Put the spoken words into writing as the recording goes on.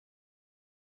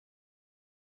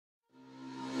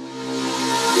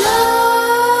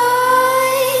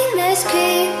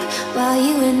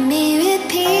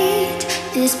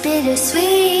This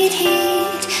bittersweet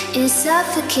heat is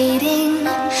suffocating.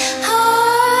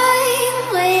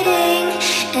 I'm waiting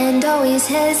and always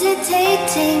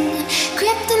hesitating.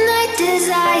 Kryptonite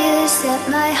desires set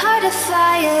my heart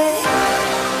afire.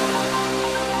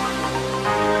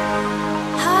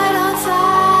 Heart on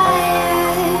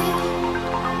fire.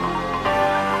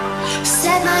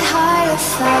 Set my heart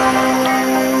afire.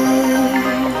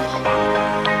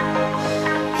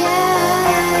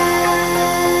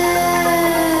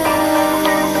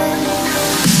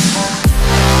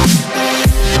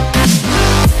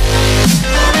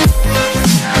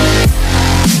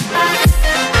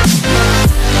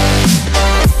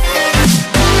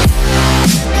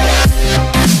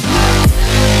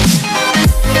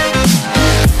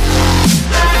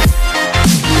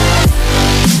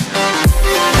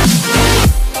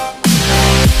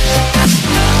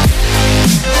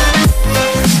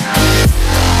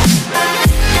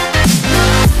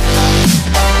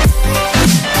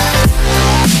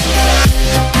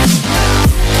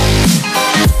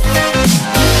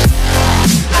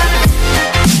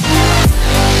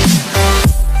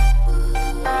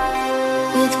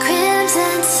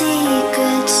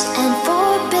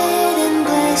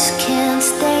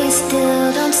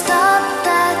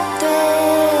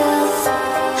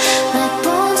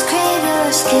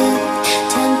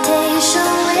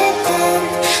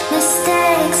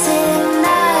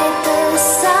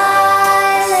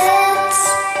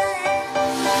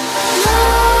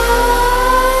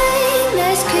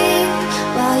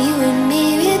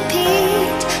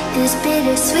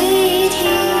 Bittersweet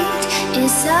heat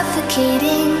is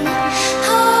suffocating.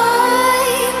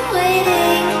 I'm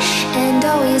waiting and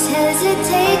always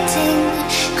hesitating.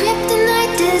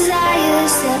 Kryptonite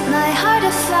desires set my heart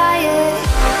afire.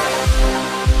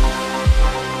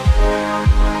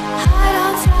 Heart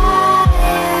on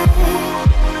fire.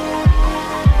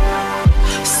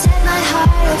 Set my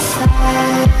heart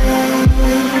afire.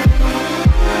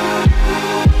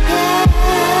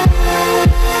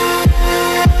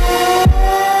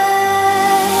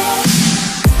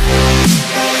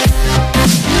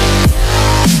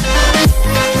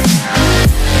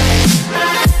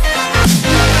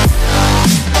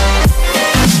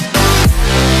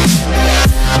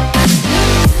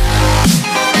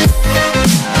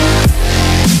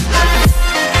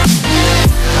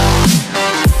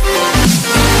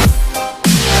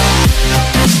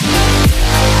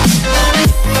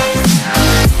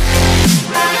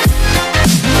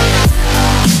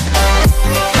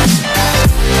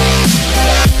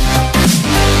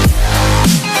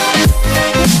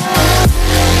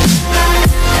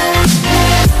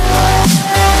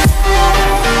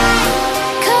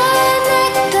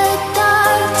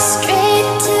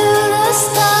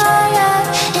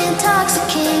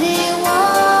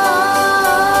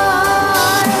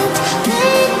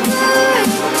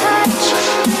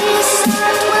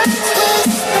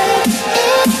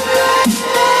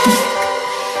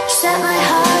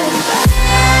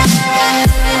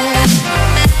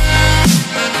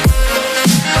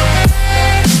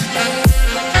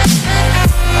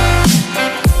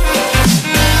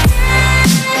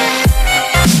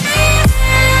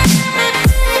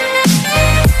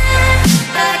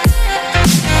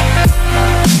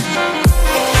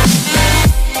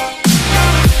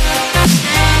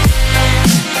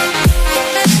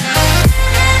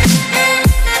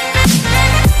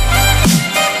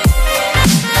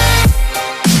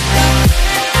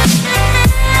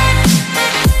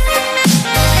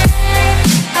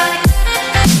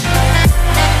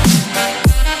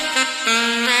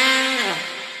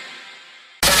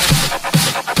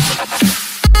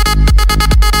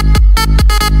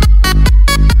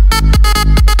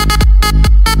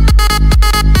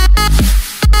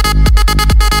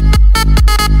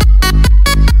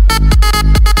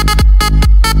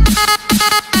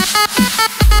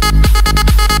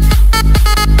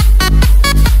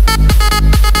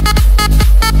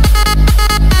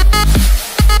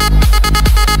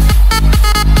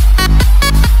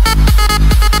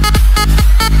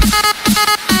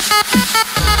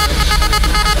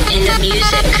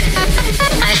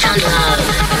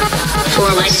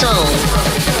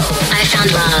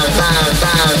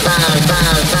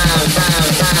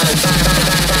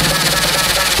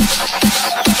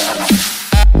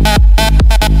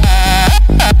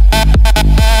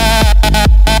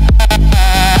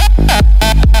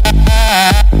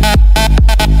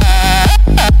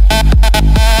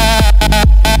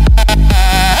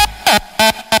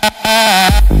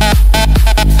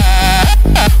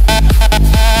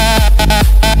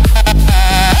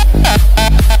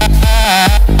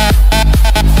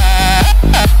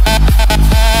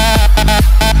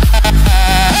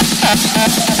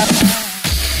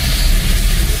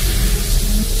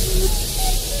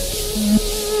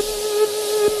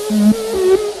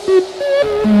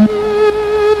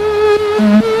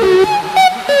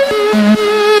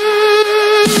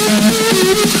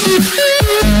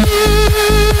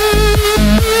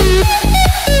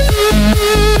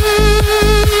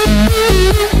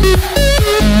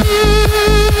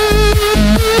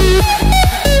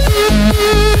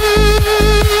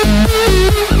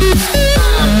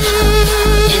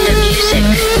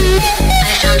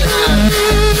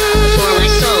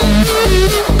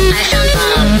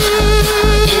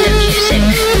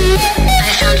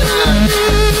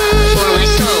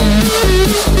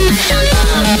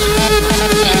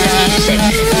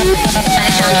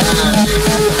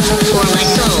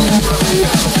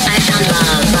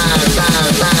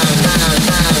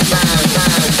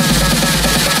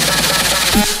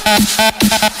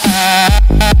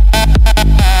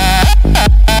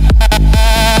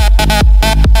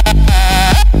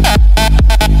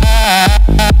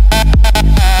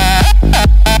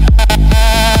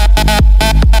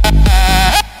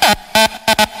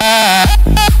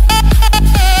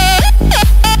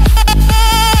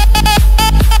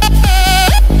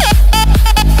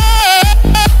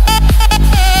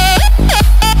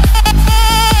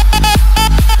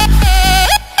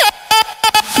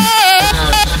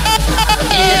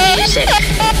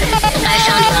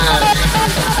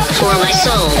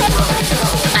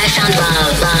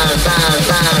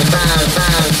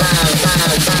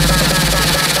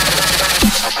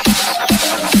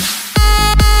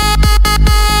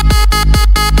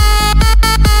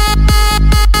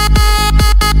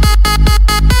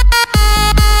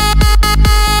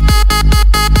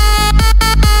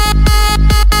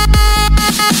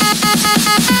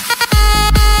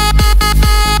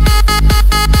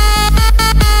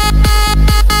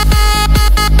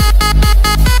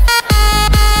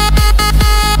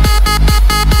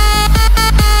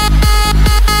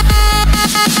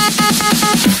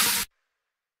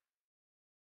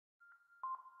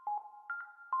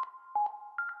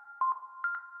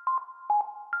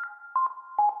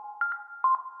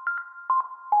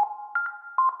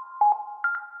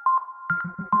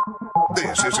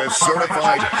 This is a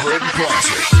certified hood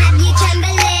classic. Have you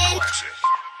trembling?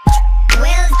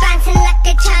 Wheels bouncing like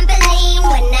a trampoline.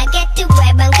 When I get to where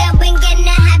I'm going,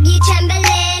 gonna have you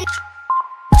trembling.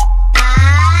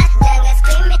 Younger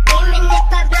screaming, screaming if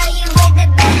I blow you with a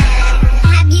band.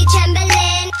 Have you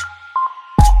trembling?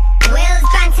 Wheels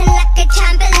bouncing like a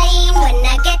trampoline. When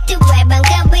I get to where I'm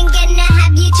going, gonna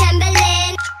have you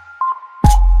trembling.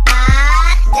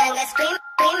 Younger screaming,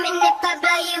 screaming if I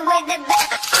blow you with a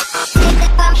band.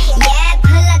 Yeah,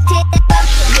 pull up to the bump.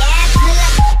 Yeah, pull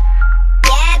up.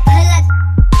 Yeah, pull up.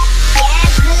 Yeah,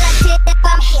 pull up to the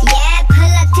bump. Yeah,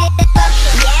 pull up to the bump.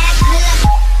 Yeah, pull up.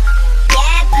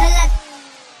 Yeah, pull up.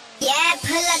 Yeah,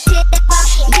 pull up to the bump.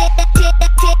 To the bump. Pull up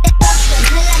to the bump.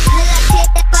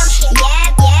 Yeah,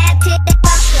 to the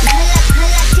bump. Pull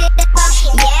up to the bump.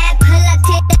 Yeah, pull up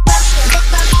to the bump. To the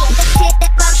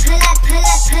bump. Pull up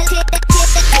to the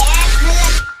yeah, pull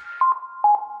up.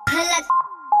 Pull up.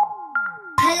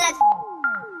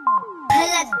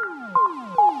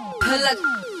 Pull up, pull up,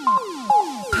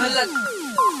 pull up, pull up,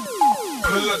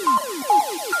 pull up,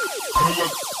 pull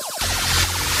up.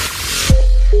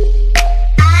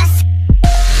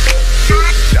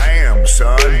 Damn,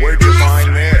 son.